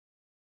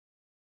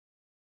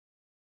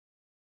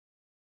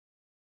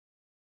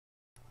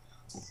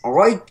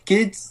Alright,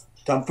 kids,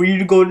 time for you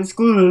to go to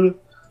school.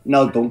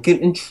 Now, don't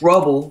get in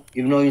trouble,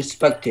 even though you're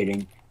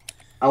spectating.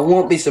 I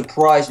won't be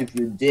surprised if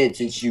you did,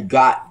 since you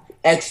got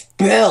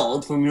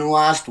expelled from your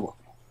last one.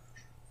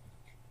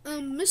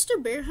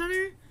 Mr. Bear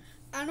Hunter,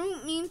 I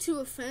don't mean to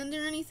offend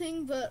or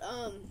anything, but,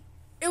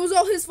 it was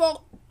all his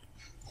fault.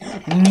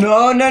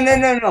 No.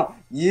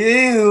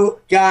 You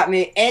got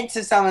me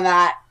into some of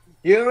that.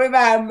 You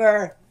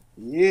remember.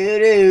 You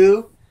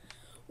do.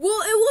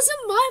 Well, it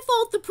wasn't my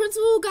fault the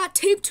principal got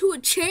taped to a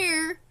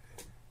chair.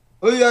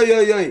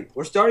 Hey.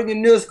 We're starting a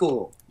new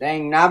school.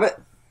 Dang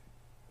nabbit.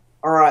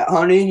 Alright,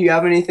 honey, you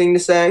have anything to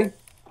say?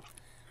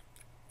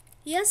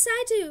 Yes,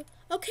 I do.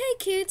 Okay,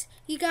 kids,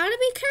 you gotta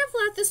be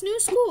careful at this new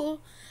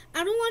school.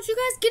 I don't want you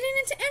guys getting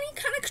into any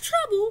kind of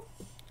trouble.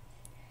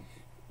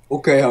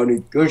 Okay,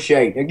 honey, good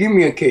shake. Now give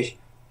me a kiss.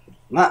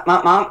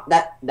 Mom,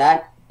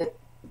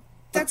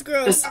 That's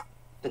gross.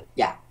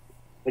 Yeah,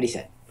 what he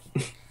said.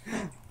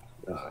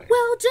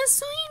 Well, just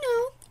so you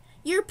know,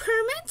 your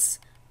permits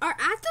are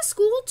at the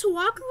school to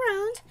walk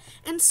around,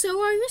 and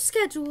so are your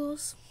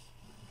schedules.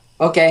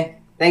 Okay,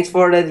 thanks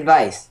for the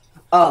advice.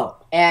 Oh,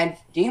 and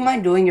do you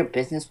mind doing your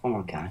business one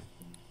more time?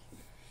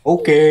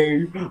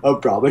 Okay, I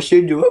promise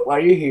you do it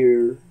while you're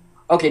here.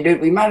 Okay,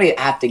 dude, we might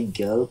have to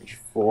go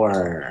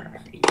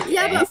before.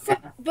 Yeah,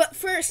 but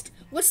first,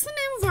 what's the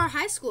name of our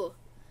high school?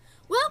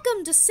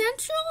 Welcome to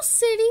Central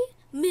City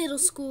Middle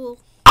School.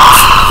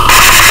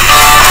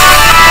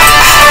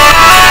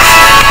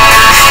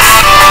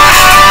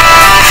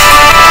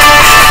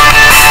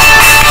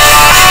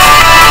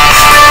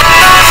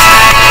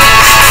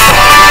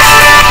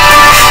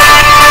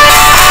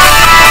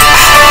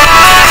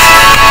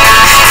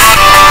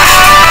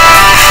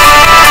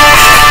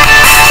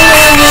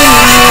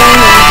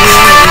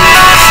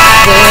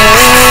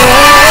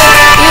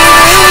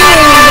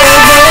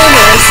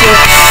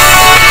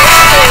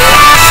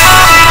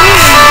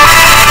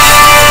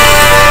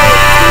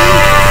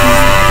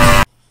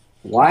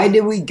 Why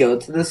did we go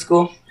to the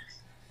school?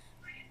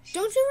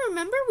 Don't you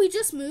remember we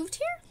just moved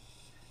here?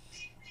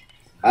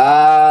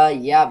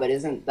 Yeah, but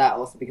isn't that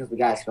also because we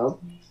got expelled?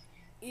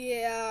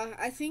 Yeah,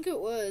 I think it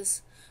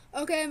was.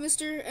 Okay,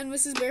 Mr. and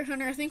Mrs. Bear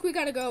Hunter, I think we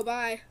gotta go.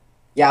 Bye.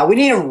 Yeah, we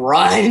need to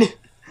run.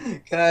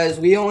 Because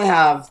we only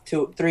have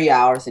 3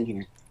 hours in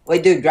here.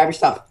 Wait, dude, grab your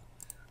stuff.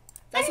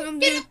 That's what I'm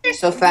doing. You're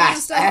so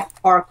fast. I have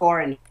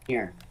parkour in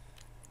here.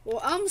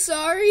 Well, I'm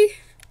sorry.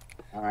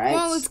 Alright.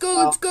 Come on, let's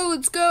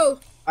go.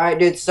 Alright,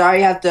 dude,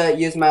 sorry I have to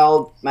use my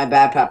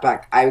bad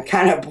backpack. I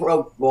kind of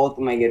broke both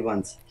of my good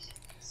ones.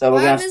 So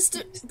we're Bye, gonna...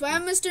 Mr.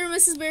 and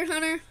Mrs. Bear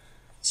Hunter.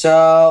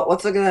 So,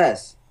 let's look at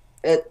this.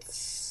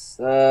 It's,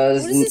 What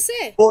does it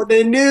say? For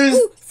the news,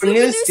 Ooh, for the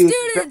new new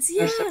students,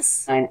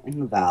 yes.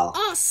 In Val.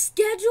 Oh,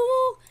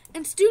 schedule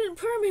and student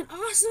permit,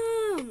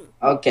 awesome.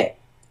 Okay,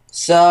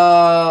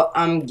 so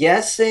I'm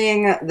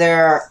guessing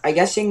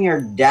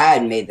your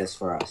dad made this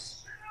for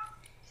us.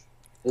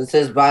 It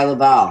says by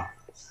Laval.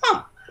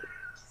 Huh.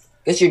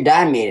 Guess your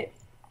dad made it.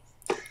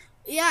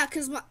 Yeah,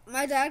 because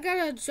my dad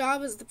got a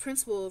job as the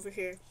principal over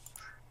here.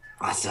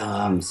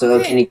 Awesome. So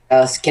Okay.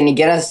 can you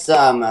get us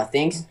some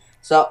things?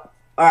 So,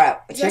 all right.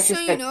 Just so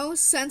you know,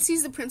 since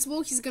he's the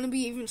principal, he's gonna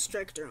be even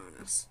stricter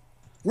on us.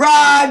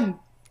 Run!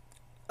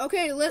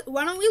 Okay,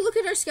 why don't we look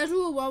at our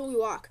schedule while we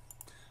walk?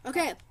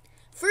 Okay,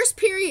 first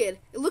period.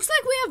 It looks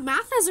like we have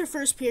math as our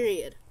first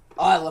period.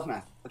 Oh, I love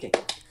math. Okay.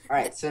 All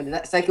right. So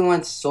that second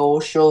one's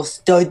social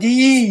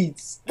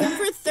studies. And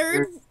for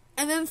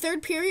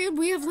third period,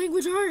 we have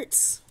language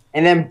arts.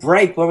 And then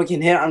break where we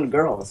can hit on the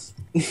girls.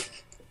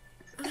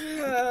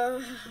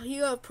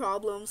 You have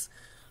problems.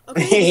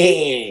 Okay.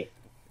 Okay.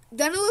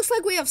 Then it looks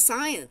like we have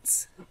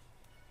science.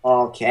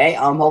 Okay.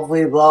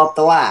 Hopefully blow up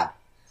the lab.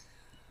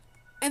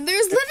 And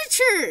there's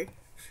literature.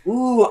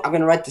 Ooh, I'm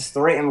gonna write the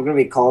story and we're gonna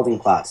be called in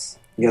class.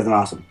 You guys are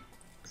awesome.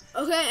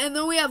 Okay, and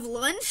then we have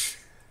lunch.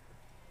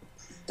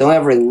 Then we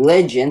have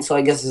religion, so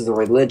I guess this is a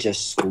religious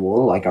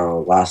school, like our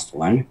last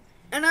one.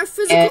 And our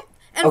physical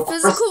of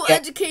course, yeah.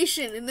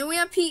 education. And then we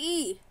have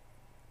PE.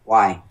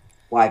 Why?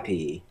 Why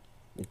PE?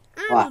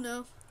 I Why? don't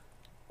know.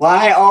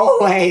 Why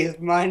always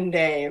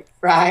Monday,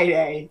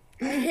 Friday?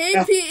 I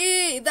hate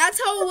PE.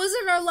 That's how it was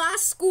at our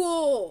last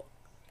school.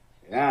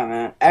 Yeah,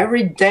 man.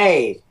 Every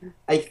day,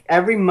 like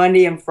every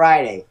Monday and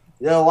Friday,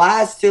 the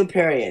last 2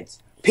 periods.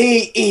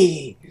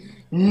 PE.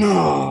 No.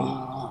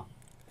 All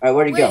right,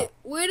 where'd you go?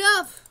 Wait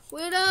up.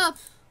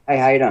 Hey,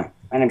 how you doing?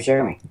 My name's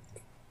Jeremy.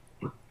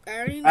 I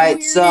already know All right,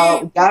 your so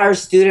name. we got our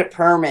student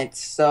permits,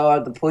 so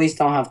the police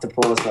don't have to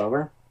pull us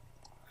over.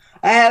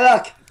 Hey,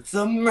 look, it's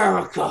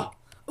America.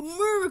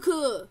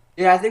 America.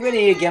 Yeah, I think we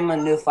need to give them a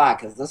new flag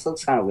because this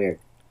looks kind of weird.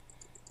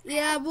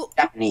 Yeah, but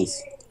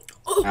Japanese.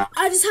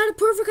 I just had a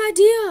perfect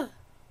idea.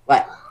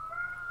 What?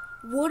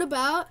 What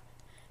about,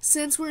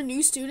 since we're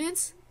new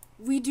students,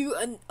 we do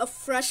a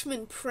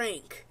freshman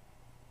prank?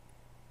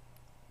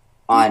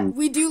 On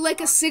We do like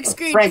a 6th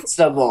grade.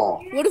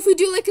 principal. What if we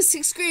do like a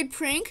 6th grade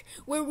prank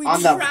where we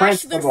On the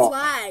trash their principal.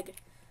 flag?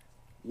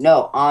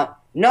 No,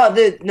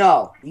 dude,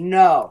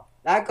 no.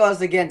 That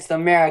goes against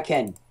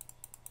American.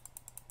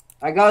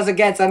 That goes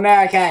against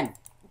American.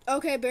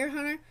 Okay, Bear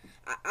Hunter.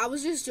 I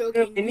was just Dude,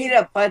 joking. we need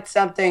to put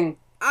something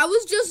I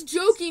was just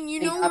joking.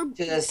 You know up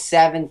to the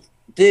 7th.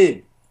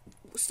 Dude.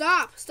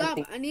 Stop.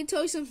 I need to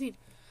tell you something.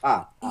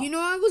 Oh. You know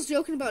I was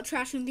joking about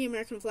trashing the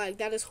American flag.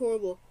 That is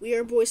horrible. We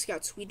are Boy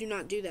Scouts. We do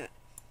not do that.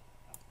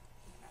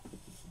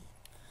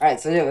 Alright,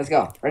 so dude, let's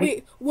go. Ready?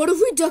 Wait, what if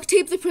we duct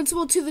tape the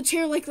principal to the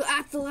chair like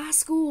at the last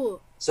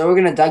school? So we're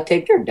gonna duct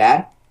tape your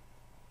dad?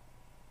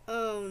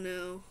 Oh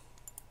no.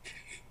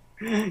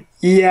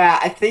 Yeah,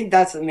 I think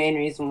that's the main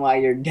reason why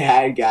your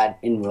dad got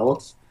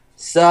enrolled.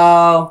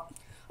 So,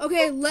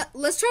 Okay,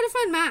 let's try to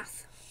find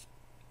math.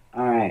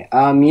 alright,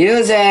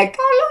 music.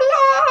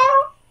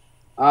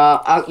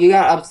 You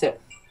got upstairs.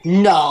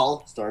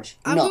 No, storage.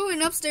 I'm No.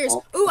 going upstairs.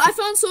 Oh. Ooh, I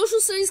found social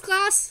studies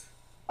class.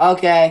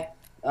 Okay,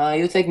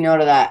 you take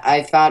note of that.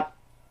 I found.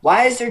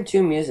 Why is there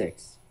 2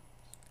 musics?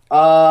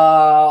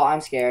 Oh,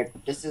 I'm scared.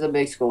 This is a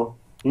big school.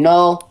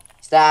 No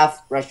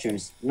staff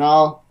restrooms.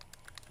 No.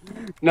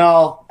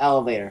 No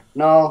elevator.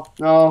 No.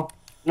 No.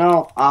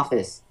 No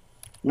office.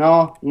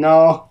 No.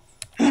 No.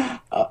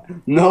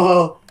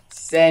 No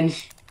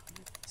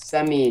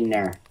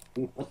seminar.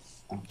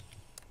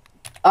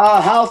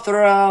 Oh, health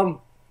room.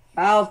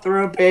 Health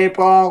room,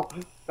 people.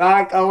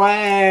 Back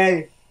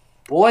away.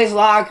 Boys'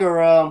 locker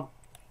room.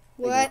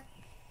 What?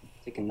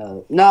 Taking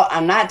note. No,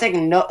 I'm not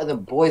taking note of the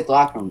boys'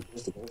 locker room.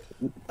 Just the girls'.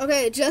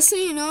 Okay, just so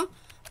you know,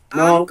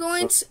 No. I'm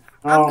going to.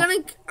 No. I'm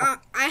gonna.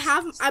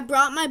 I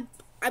brought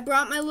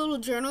my little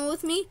journal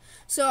with me,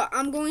 so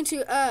I'm going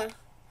to.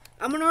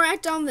 I'm gonna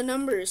write down the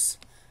numbers.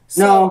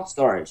 So, No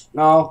storage.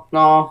 No.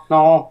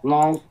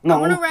 I'm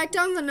gonna write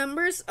down the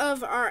numbers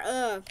of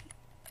our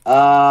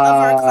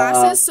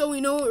classes, so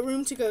we know what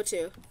room to go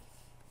to.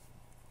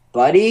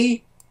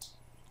 Buddy,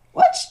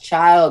 what's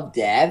child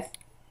dev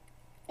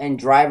and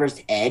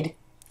driver's ed?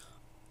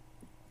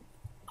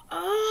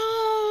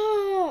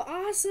 Oh,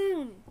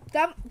 awesome!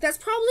 That's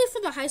probably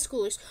for the high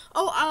schoolers.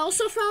 Oh, I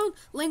also found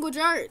language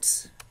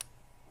arts.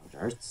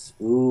 Arts.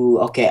 Ooh,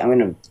 okay. I'm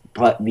gonna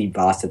be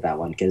boss at that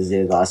one because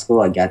in law school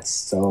I got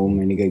so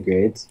many good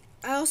grades.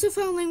 I also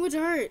found language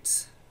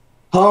arts.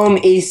 Home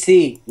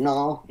EC.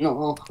 No.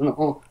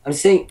 I'm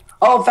seeing.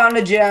 Oh, found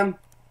a gym.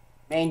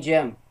 Main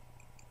gym.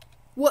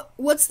 What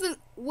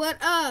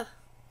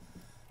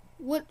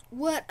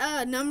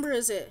number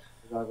is it?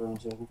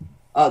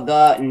 Oh,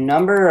 the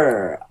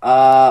number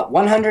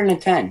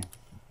 110.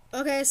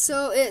 Okay,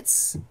 so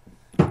it's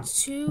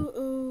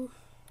 202.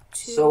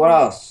 So what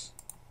else?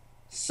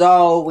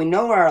 So we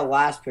know where our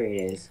last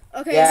period is.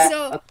 Okay, Yeah,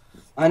 so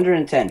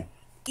 110.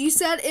 you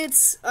said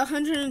it's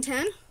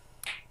 110?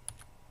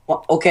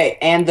 Well, okay,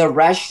 and the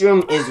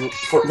restroom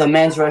the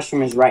men's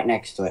restroom is right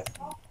next to it.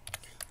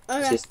 It's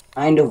Okay. just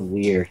kind of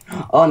weird.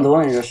 Oh, and the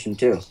women's restroom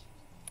too.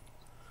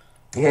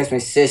 I guess my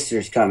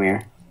sisters come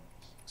here.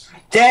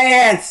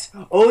 Dance!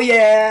 Oh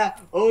yeah,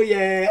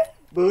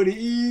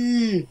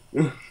 buddy.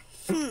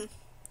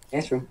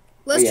 Dance room.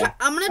 Let's Oh, yeah. try.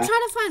 I'm gonna try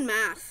to find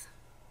math.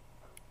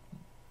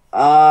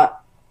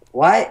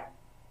 What?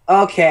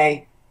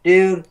 Okay,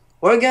 dude.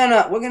 We're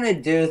gonna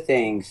do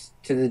things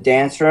to the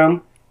dance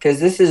room because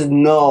this is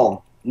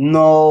no.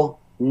 Not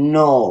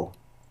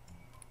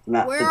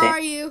Where the are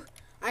you?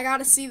 I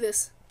gotta see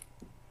this.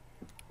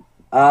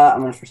 I'm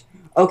gonna first.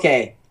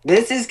 Okay,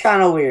 this is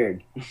kind of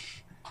weird.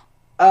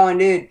 Oh, and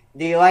dude,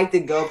 do you like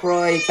the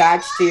GoPro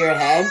attached to your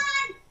head?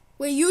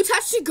 Wait, you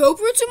attached a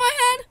GoPro to my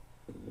head?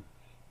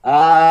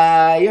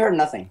 You heard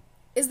nothing.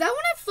 Is that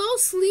when I fell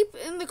asleep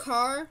in the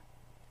car?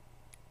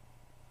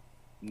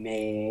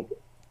 Maybe.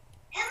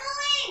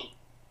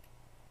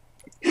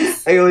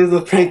 I always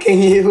love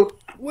pranking you.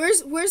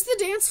 Where's the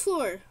dance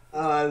floor?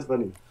 Oh, that's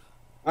funny.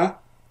 Huh?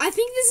 I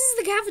think this is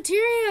the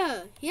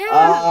cafeteria.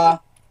 Yeah.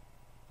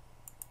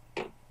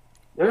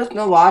 There's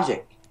no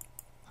logic.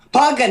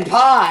 Pumpkin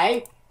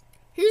pie.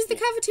 Here's the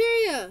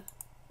cafeteria.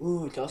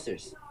 Ooh,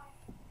 toasters.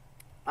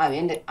 I'm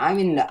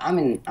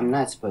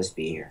not supposed to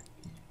be here.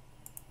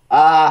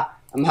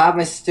 I'm having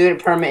my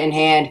student permit in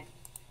hand.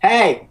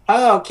 Hey,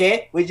 hello,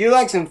 kid. Would you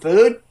like some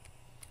food?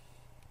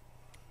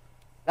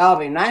 That'll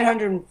be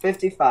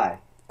 955.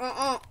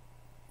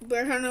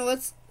 Bear Hunter,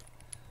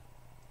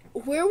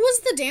 where was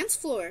the dance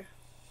floor?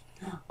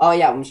 Oh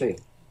yeah, let me show you.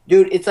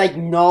 Dude, it's like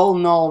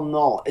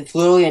no. It's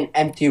literally an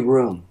empty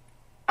room.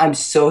 I'm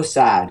so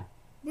sad.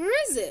 Where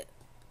is it?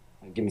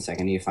 Give me a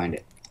second, I need to find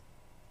it.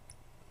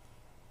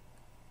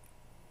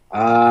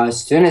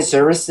 Student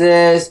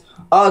services.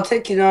 Oh,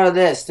 take note of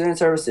this. Student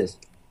services.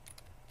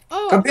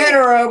 Oh,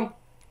 Computer room.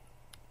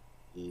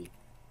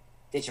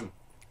 Ditch him.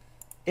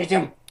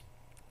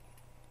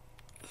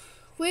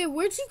 Wait,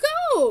 where'd you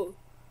go?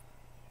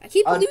 I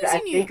keep losing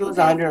I you. think it was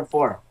Okay.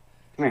 104.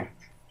 Come here.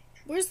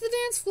 Where's the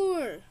dance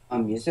floor?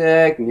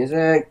 Music.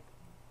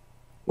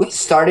 We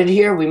started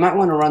here. We might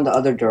want to run the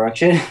other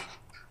direction.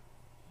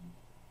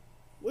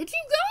 Where'd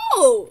you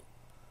go?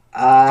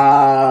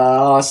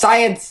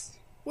 Science.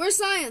 Where's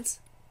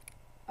science?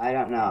 I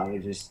don't know. We're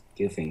just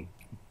goofing.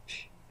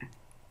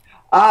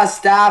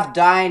 Staff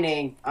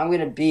dining. I'm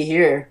gonna be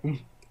here.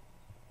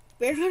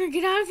 Bear Hunter,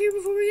 get out of here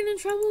before we get in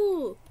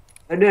trouble.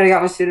 Oh, dude, I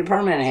got my student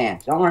permanent in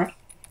hand. Don't worry.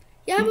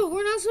 Yeah, but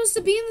we're not supposed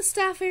to be in the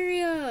staff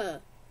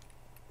area.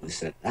 Who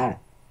said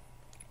that?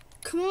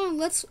 Come on,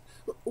 let's.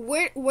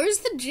 Where's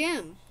the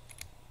gym?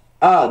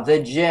 Oh, the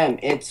gym.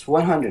 It's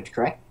 100,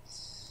 correct?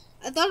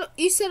 I thought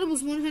you said it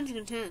was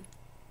 110.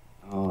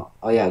 Oh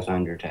yeah, it's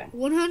 110.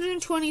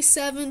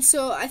 127.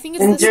 So I think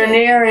it's this way.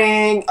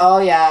 Engineering. Oh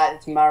yeah,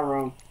 it's my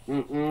room.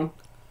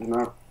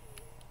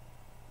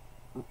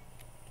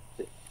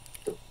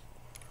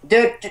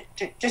 Dude,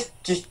 just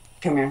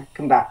come here.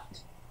 Come back.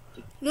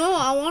 No,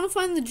 I want to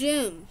find the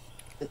gym.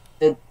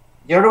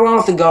 You're the one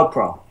with the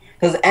GoPro.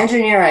 Because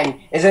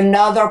engineering is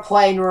another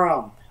plain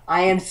room.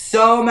 I am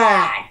so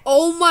mad.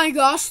 Oh my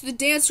gosh, the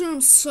dance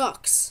room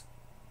sucks.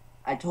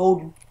 I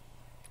told you.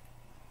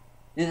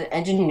 The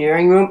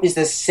engineering room is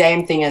the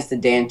same thing as the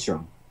dance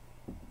room.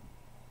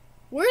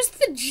 Where's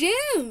the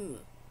gym?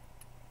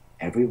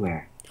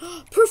 Everywhere.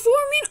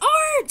 Performing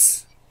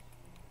arts.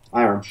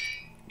 My room.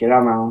 Get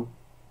out of my room.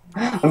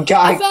 I'm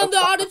dying. I found the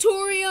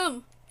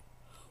auditorium.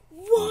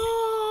 Whoa.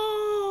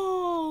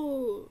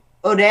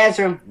 Oh, dance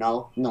room.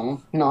 No. I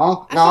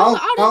found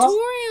the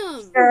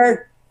auditorium.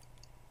 Sure.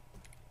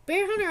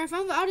 Bear Hunter, I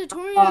found the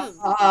auditorium.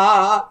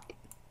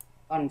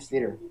 Fun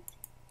theater.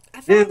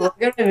 I found Dude,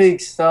 we're gonna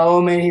make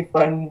so many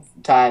fun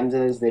times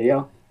in this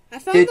video.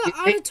 the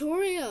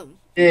auditorium.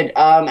 Dude,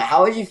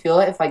 how would you feel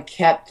if I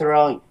kept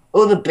throwing?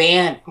 Oh, the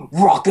band,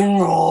 rock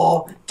and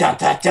roll, da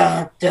da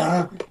da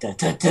da da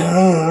da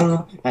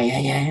da.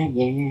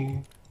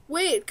 Yeah.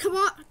 Wait, come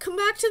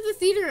back to the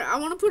theater. I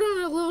want to put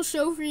on a little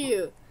show for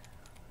you.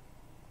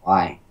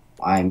 Why?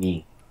 Why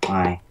me?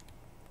 Why?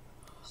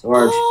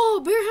 Sword.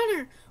 Oh, Bear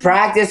Hunter.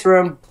 Practice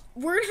room.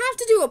 We're gonna have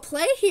to do a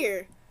play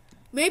here.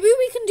 Maybe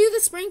we can do the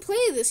spring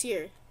play this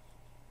year.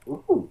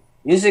 Ooh,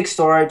 music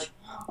storage.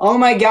 Oh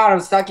my god,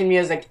 I'm stuck in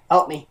music.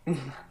 Help me.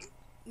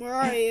 Where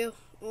are you?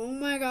 Oh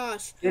my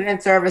gosh.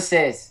 Student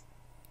services.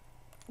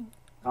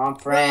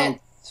 Conference.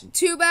 Well,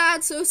 too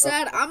bad, so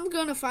sad. I'm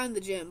gonna find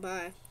the gym.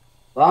 Bye.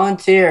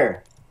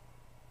 Volunteer.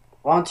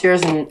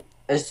 Volunteers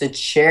is the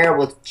chair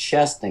with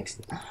chest next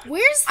to it.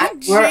 Where's the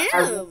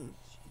gym?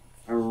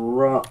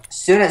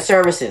 Student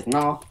services.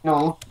 No.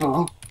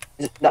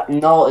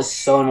 No is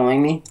so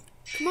annoying me.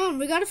 Come on,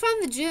 we gotta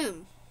find the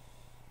gym.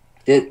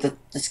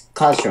 This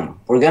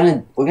classroom. We're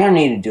gonna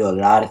need to do a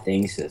lot of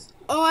things.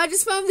 Oh, I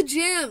just found the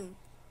gym.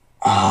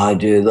 Oh,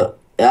 dude, look,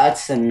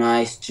 that's a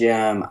nice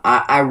gym.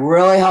 I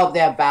really hope they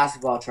have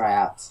basketball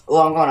tryouts.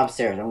 Oh, I'm going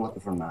upstairs. I'm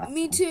looking for math.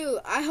 Me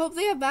too. I hope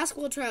they have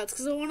basketball tryouts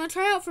because I want to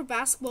try out for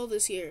basketball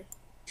this year.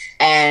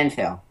 And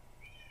fail.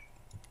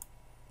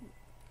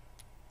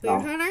 Bear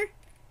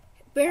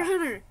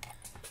Hunter,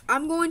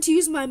 I'm going to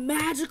use my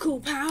magical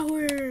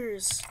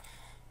powers.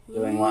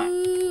 Doing what?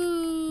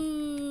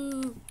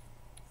 Ooh.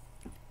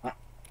 What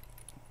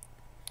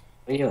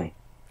are you doing?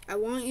 I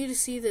want you to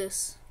see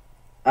this.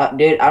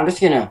 Dude, I'm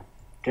just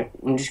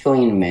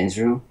going in the men's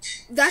room.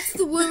 That's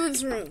the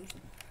women's room.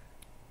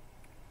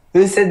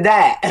 Who said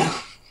that?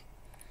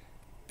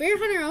 Bear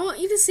Hunter, I want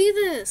you to see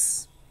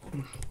this.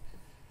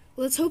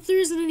 Let's hope there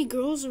isn't any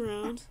girls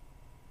around.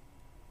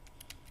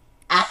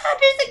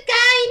 There's a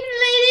guy in the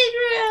ladies'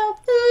 room.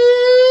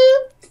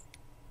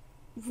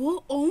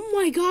 What? Oh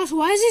my gosh,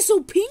 why is it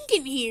so pink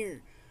in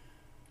here?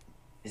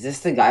 Is this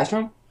the guys'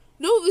 room?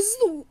 No, this is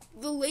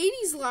the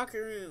ladies'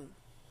 locker room.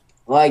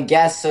 Well, I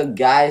guess so.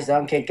 Guys,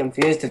 don't get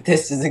confused if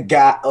this is a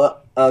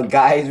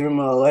guy's room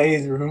or a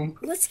ladies' room.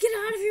 Let's get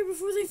out of here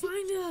before they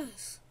find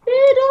us.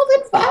 Hey,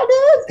 don't find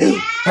us!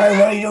 Hey,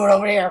 what are you doing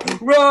over here?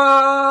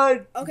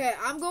 Run! Okay,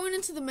 I'm going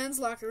into the men's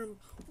locker room.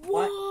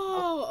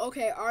 Whoa! What?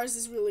 Okay, ours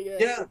is really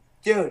good.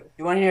 Dude,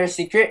 you want to hear a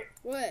secret?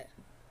 What?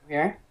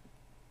 Here?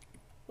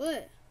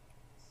 What?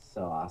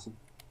 So awesome.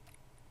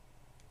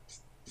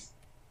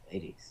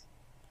 Ladies.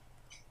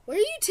 Where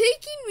are you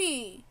taking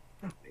me?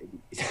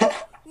 Ladies.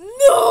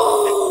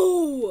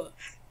 No!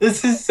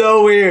 This is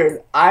so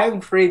weird.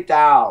 I'm creeped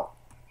out.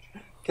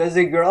 Because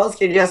the girls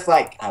can just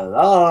like,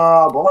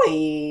 hello,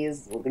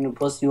 boys. We're going to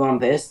post you on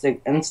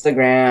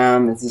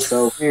Instagram. This is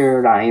so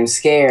weird. I am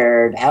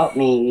scared. Help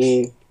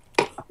me.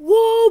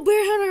 Whoa,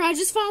 Bear Hunter, I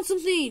just found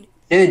something.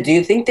 Dude, do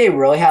you think they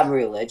really have a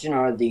religion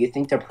or do you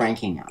think they're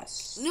pranking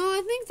us? No,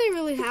 I think they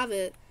really have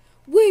it.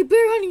 Wait,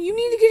 Bear Hunter, you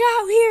need to get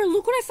out here.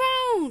 Look what I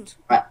found.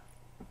 Right.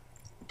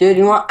 Dude,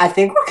 you know what? I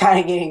think we're kind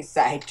of getting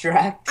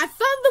sidetracked. I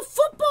found the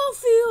football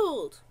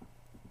field.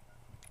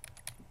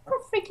 Where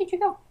the freak did you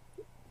go?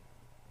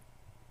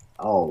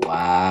 Oh,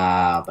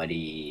 wow,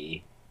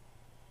 buddy.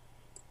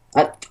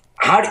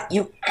 How did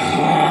you...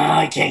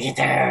 I can't get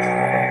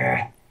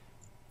there.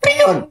 What are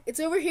you doing? It's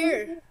over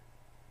here.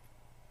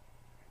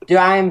 Dude,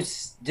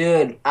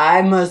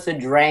 I must have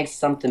drank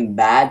something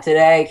bad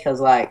today, because,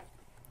 like,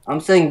 I'm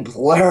seeing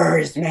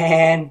blurs,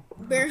 man.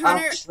 Bear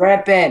Hunter... I'm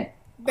tripping.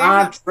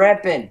 I'm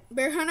tripping.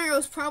 Bear Hunter, it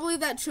was probably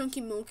that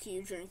chunky milk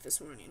you drank this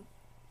morning.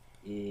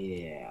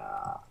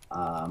 Yeah,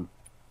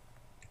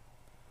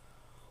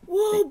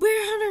 Whoa, Bear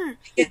Hunter!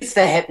 It's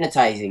the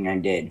hypnotizing I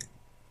did.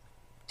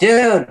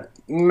 Dude,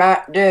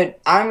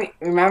 I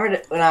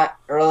remember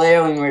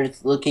earlier when we were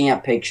looking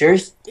at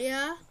pictures?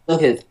 Yeah?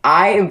 Look at this.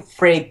 I am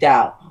freaked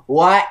out.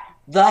 What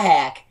the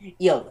heck?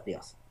 Yo,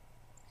 Dios.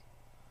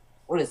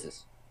 What is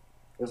this?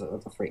 What's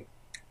a freak?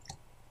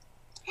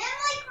 Emily,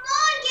 come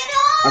on, get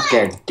on! I'm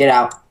scared. Get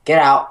out. Get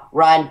out.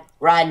 Run.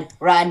 Run.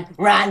 Run.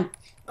 Run.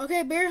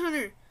 Okay, Bear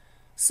Hunter.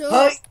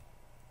 So,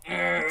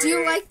 Hey. do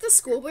you like the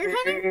school, Bear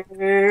Hunter?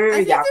 I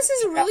think Yeah. this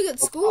is a really good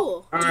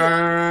school. What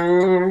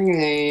are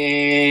you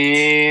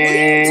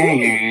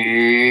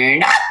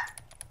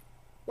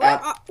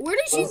where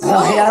did you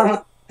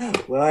go?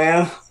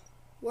 William.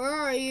 Where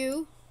are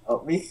you?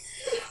 Help me.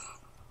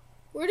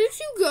 Where did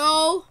you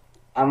go?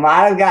 I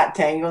might have got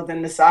tangled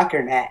in the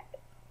soccer net.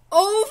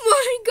 Oh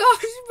my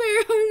gosh,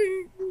 Bear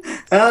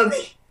Hunter. Help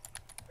me.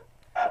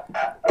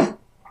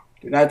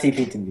 Do not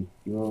TP to me.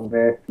 You will be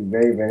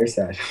very, very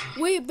sad.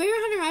 Wait, Bear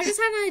Hunter, I just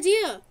had an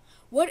idea.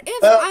 What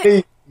if Help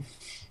me.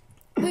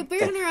 Wait,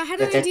 Bear Hunter, I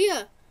had an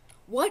idea.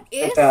 What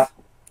if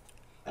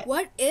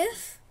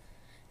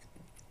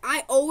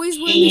I always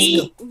wear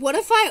this what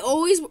if I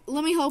always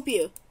let me help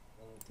you.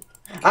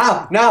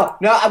 Oh, no,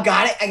 I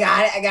got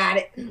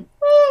it.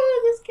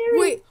 Oh, this scared me.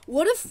 Wait,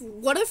 what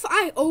if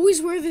I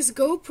always wear this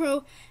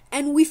GoPro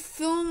and we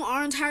film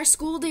our entire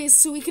school days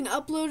so we can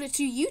upload it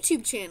to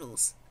YouTube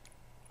channels?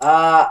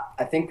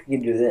 I think we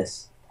can do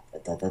this.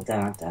 Da, da,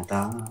 da, da,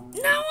 da.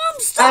 Now I'm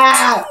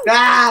stuck.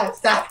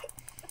 Stop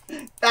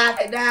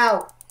it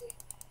now.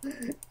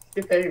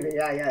 You're hitting me,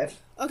 yeah.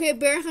 Okay,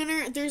 Bear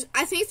Hunter,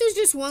 I think there's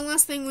just one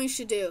last thing we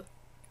should do.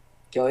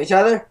 Kill each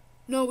other?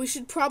 No, we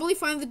should probably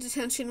find the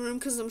detention room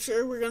because I'm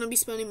sure we're going to be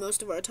spending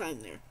most of our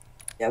time there.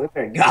 Yeah, we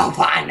better go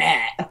find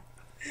that.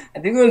 I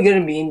think we're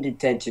gonna be in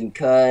detention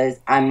because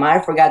I might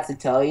have forgot to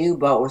tell you,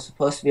 but we're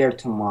supposed to be here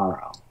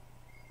tomorrow.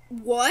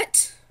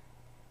 What?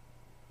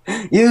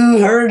 You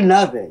heard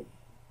nothing.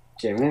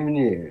 Jimmy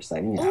Veneers,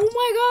 like me. Oh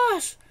my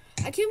gosh!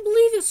 I can't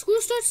believe it. School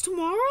starts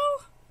tomorrow?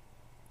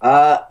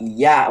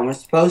 Yeah, and we're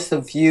supposed to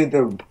view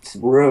the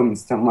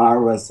rooms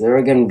tomorrow, so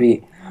they're gonna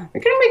be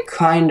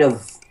kind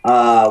of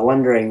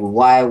wondering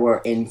why we're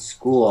in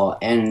school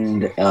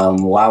and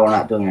why we're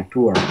not doing a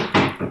tour.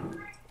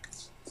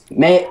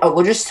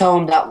 We'll just tell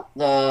them that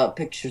the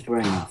pictures were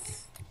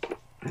enough.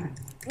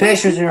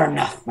 Pictures are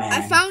enough, man.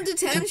 I found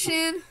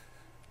detention.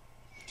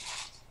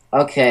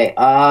 Okay,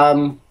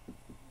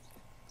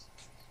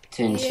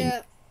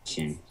 detention.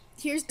 Yeah.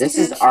 Here's This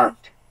detention. is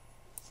art.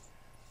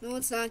 No,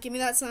 it's not. Give me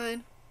that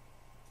sign.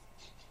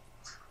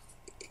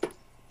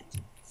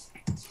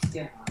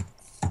 Yeah.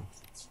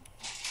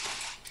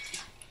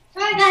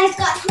 Alright guys,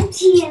 got some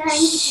tea and I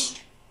need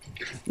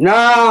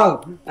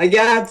No! I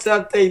got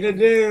something to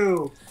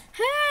do!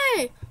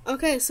 Hey!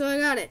 Okay, so I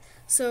got it.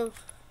 So,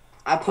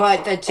 I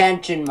put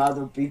detention,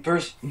 mother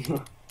beepers.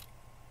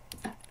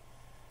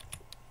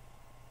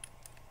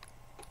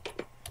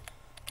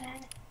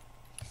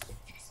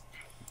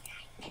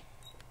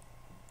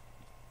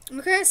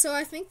 okay, so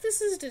I think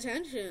this is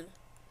detention.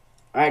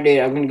 Alright, dude,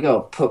 I'm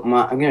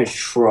gonna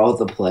troll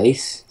the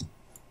place.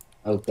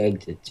 Okay,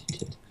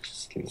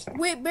 just give me a second.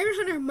 Wait, Bear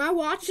Hunter, my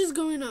watch is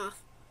going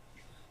off.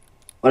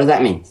 What does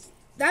that mean?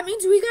 That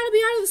means we gotta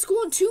be out of the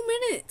school in 2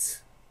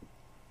 minutes.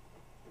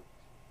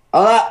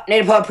 Hold up,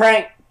 need to put a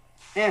prank.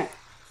 Yeah.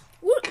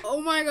 What?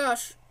 Oh my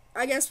gosh.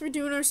 I guess we're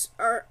doing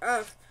our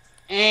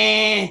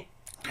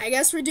I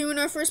guess we're doing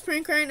our first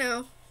prank right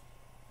now.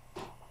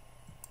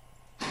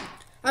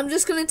 I'm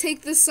just gonna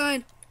take this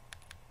sign.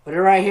 Put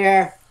it right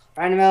here,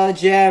 right in the middle of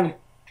the gym.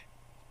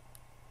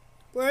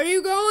 Where are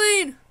you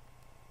going?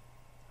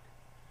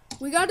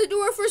 We gotta do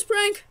our first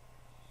prank.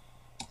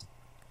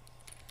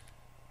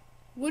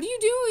 What are you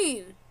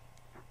doing?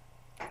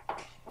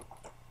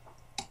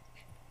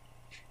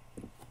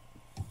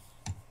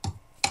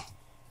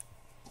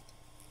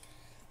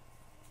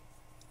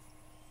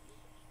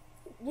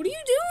 What are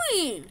you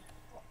doing?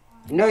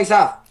 Know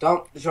yourself.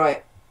 Don't destroy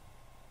it.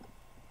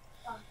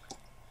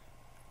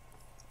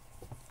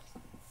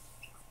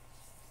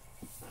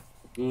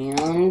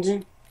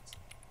 And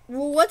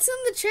Well, what's in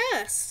the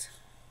chest?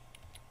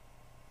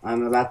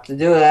 I'm about to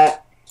do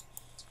that.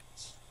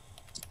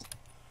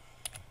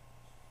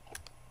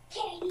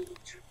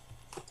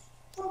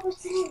 What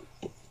was it?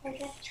 I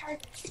got a charger.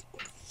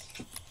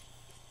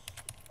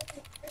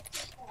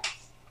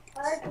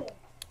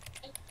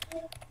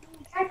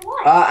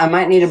 I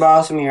might need to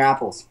borrow some of your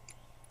apples.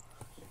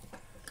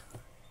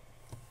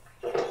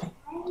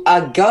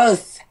 A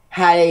ghost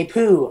had a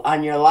poo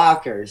on your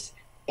lockers,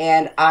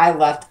 and I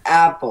left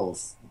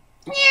apples.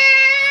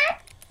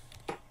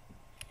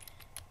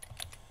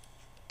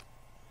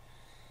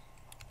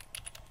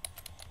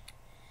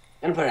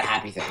 I'm gonna put a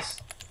happy face.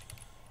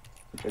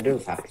 Should I do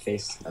a happy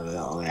face of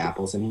all the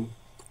apples in here?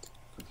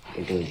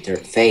 Or do a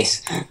dirt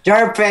face.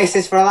 Dirt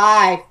faces for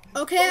life!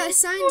 Okay, I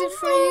signed it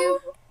for you.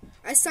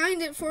 I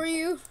signed it for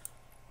you.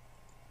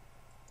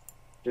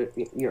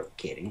 You're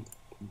kidding.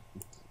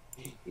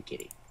 You're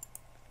kidding.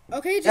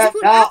 Okay, just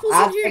put No, apples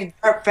I'll in here.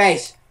 make dirt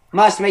face.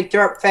 Must make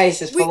dirt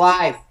faces for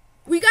life.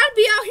 We gotta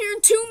be out here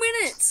in 2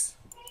 minutes.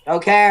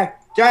 Don't care.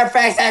 Dirt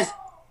faces.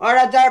 What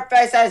are dirt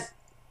faces?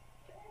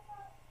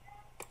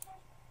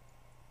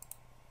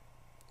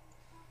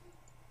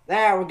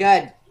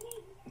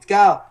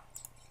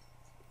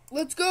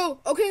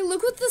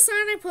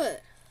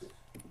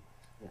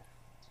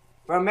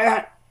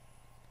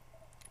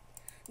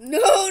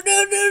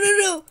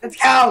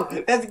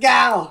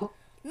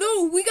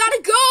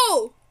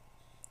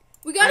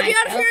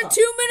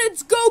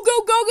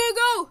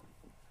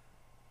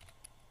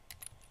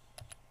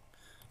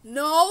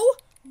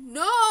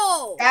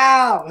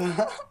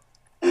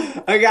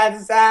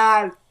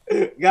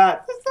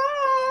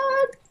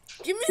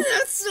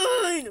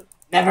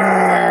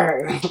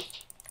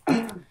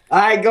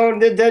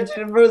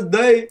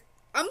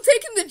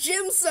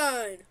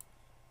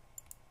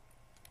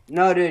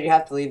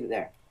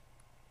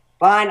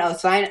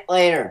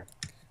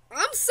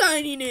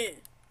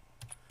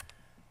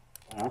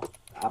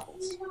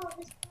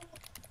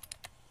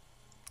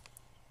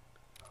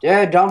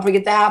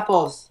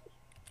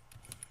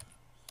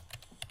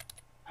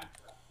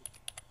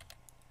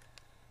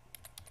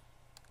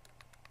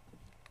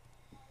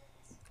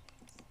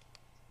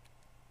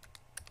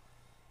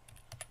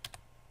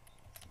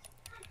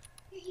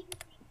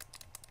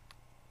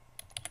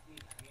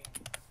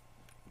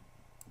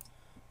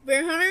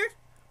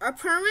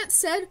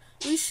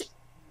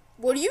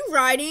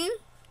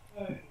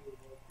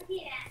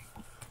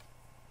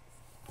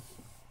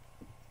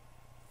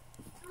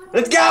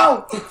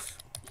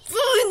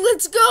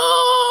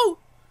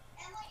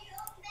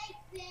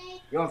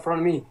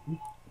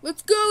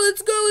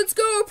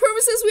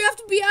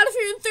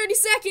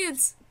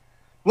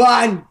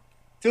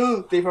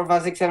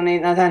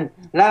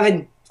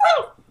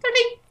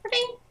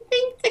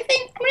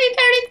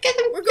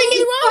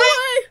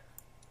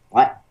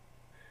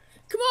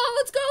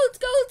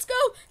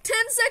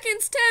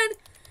 seconds.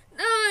 10,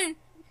 9,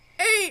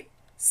 8,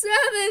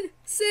 7,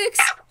 6,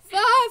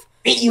 5,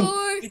 Beat you.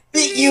 4,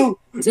 Beat you.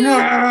 2, 1.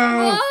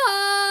 No.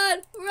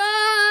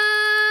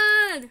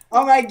 Run!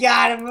 Oh my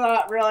god, I'm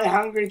really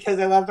hungry because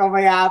I left all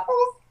my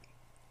apples.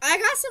 I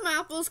got some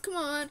apples. Come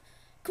on.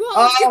 Come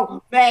on. Let's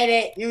Oh, made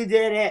it. You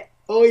did it.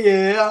 Oh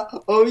yeah.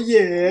 Oh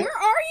yeah. Where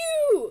are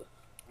you?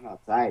 I'm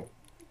outside.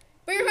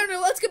 Bear Hunter,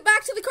 let's get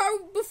back to the car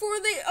before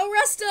they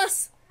arrest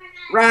us.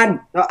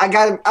 Run. No, I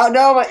got him. Oh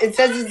no, it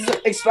says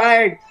it's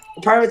expired.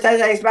 The permit says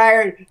it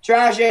expired.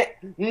 Trash it.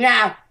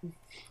 Now.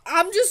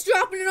 I'm just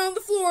dropping it on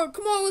the floor.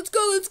 Come on, let's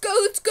go, let's go,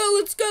 let's go,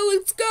 let's go,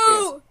 let's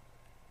go.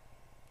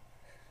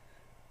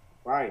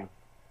 Where are you?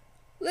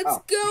 Let's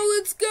go,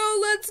 let's go,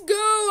 let's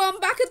go. I'm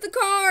back at the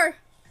car.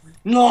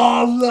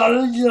 No,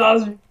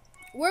 no.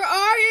 Where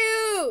are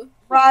you?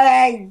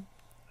 Running.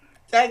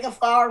 Take a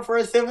flower for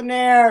a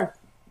souvenir.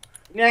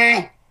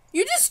 Nah.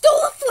 You just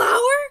stole a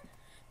flower?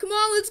 Come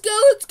on, let's go,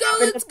 let's go,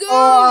 let's go.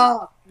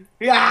 Oh,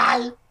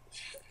 yeah.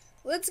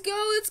 Let's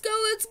go, let's go,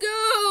 let's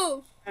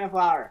go. And a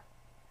flower.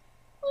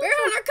 Bear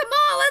Hunter, come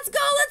on, let's go,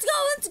 let's go,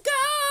 let's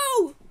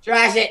go.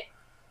 Trash it.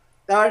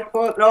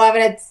 No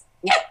evidence.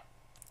 Yeah.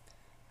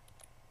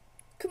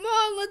 Come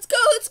on, let's go,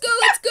 let's go,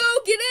 let's go.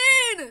 Get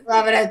in. No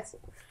evidence.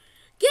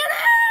 Get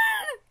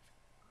in.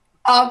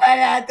 Open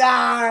the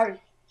door.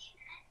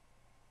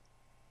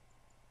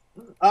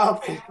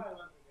 Open.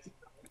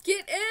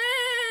 Get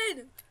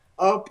in.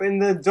 Open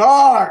the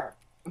door.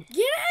 Get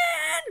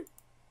in.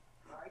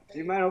 Do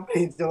you mind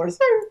opening the door,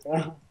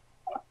 sir?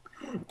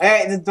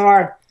 Hey, the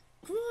door.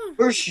 Come on.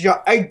 We're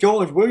shut. Hey,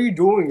 George, what are you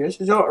doing? This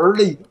is so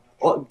early.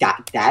 Oh,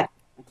 Dad.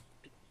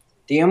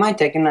 Do you mind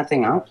taking that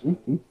thing out?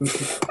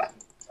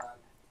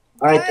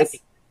 All right. Yes.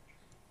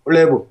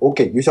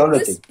 Okay, you saw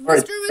nothing.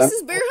 Mr. and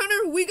Mrs. Bear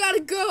Hunter, we gotta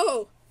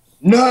go.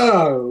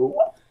 No.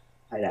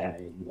 Okay.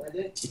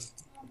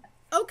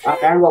 Okay,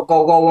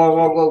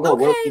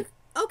 go.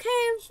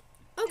 Okay.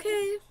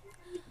 Okay.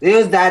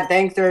 Use that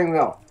dang steering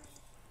wheel.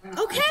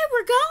 Okay,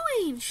 we're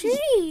going.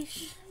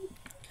 Sheesh.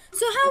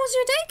 So how was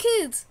your day,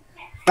 kids?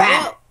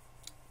 Bad.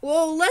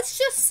 Well, let's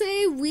just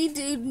say we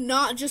did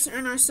not just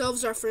earn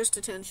ourselves our first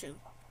attention.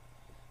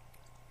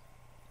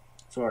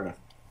 Sort of.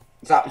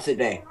 It's opposite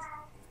day.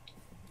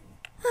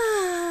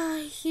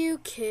 You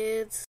kids.